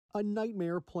A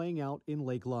nightmare playing out in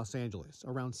Lake Los Angeles.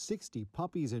 Around 60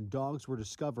 puppies and dogs were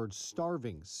discovered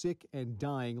starving, sick, and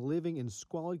dying, living in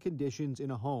squalid conditions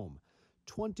in a home.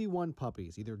 21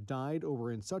 puppies either died or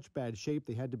were in such bad shape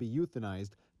they had to be euthanized.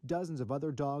 Dozens of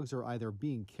other dogs are either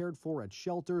being cared for at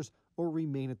shelters or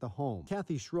remain at the home.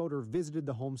 Kathy Schroeder visited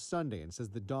the home Sunday and says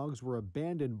the dogs were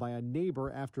abandoned by a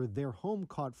neighbor after their home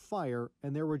caught fire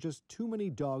and there were just too many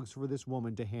dogs for this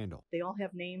woman to handle. They all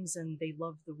have names and they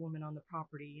love the woman on the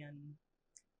property,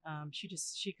 and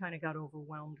she kind of got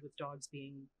overwhelmed with dogs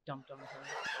being dumped on her.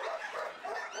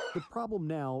 The problem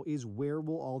now is, where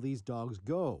will all these dogs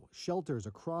go? Shelters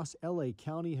across LA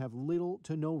County have little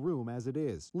to no room as it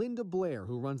is. Linda Blair,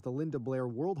 who runs the Linda Blair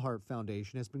World Heart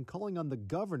Foundation, has been calling on the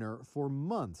governor for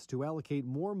months to allocate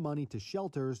more money to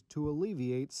shelters to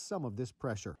alleviate some of this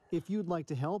pressure. If you'd like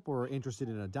to help or are interested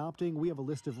in adopting, we have a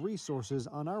list of resources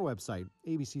on our website,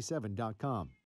 abc7.com.